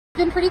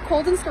It's been pretty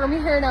cold and stormy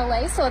here in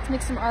LA, so let's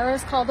make some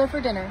Arroz Caldo for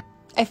dinner.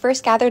 I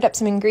first gathered up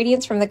some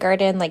ingredients from the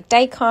garden like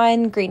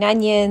daikon, green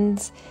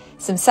onions,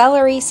 some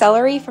celery.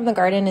 Celery from the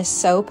garden is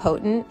so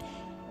potent.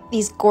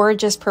 These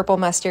gorgeous purple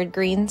mustard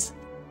greens.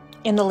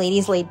 And the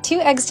ladies laid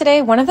 2 eggs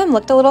today. One of them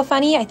looked a little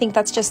funny. I think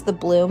that's just the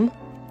bloom.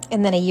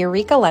 And then a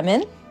Eureka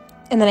lemon.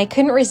 And then I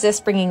couldn't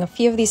resist bringing a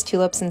few of these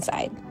tulips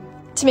inside.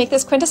 To make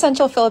this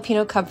quintessential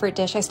Filipino comfort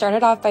dish, I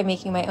started off by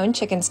making my own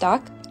chicken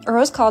stock.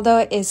 Arroz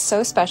Caldo is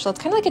so special. It's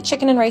kind of like a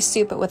chicken and rice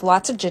soup, but with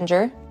lots of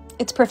ginger.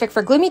 It's perfect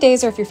for gloomy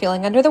days or if you're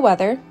feeling under the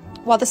weather.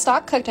 While the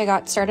stock cooked, I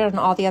got started on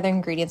all the other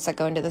ingredients that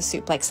go into the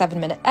soup, like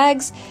 7-minute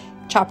eggs,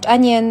 chopped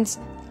onions,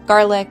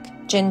 garlic,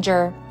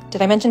 ginger.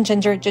 Did I mention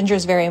ginger? Ginger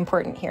is very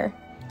important here.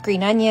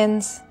 Green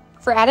onions.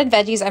 For added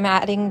veggies, I'm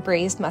adding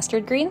braised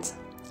mustard greens.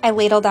 I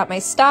ladled out my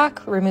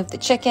stock, removed the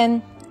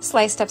chicken,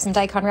 sliced up some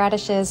daikon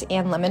radishes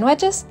and lemon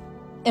wedges.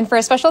 And for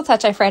a special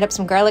touch, I fried up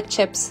some garlic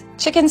chips,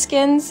 chicken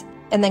skins,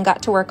 and then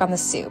got to work on the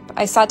soup.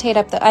 I sauteed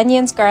up the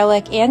onions,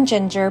 garlic, and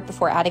ginger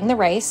before adding the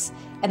rice,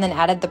 and then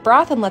added the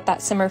broth and let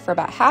that simmer for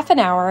about half an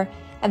hour,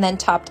 and then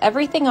topped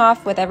everything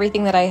off with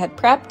everything that I had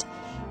prepped.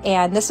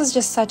 And this was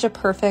just such a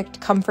perfect,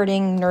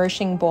 comforting,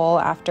 nourishing bowl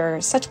after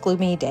such a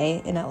gloomy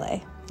day in LA.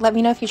 Let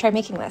me know if you try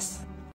making this.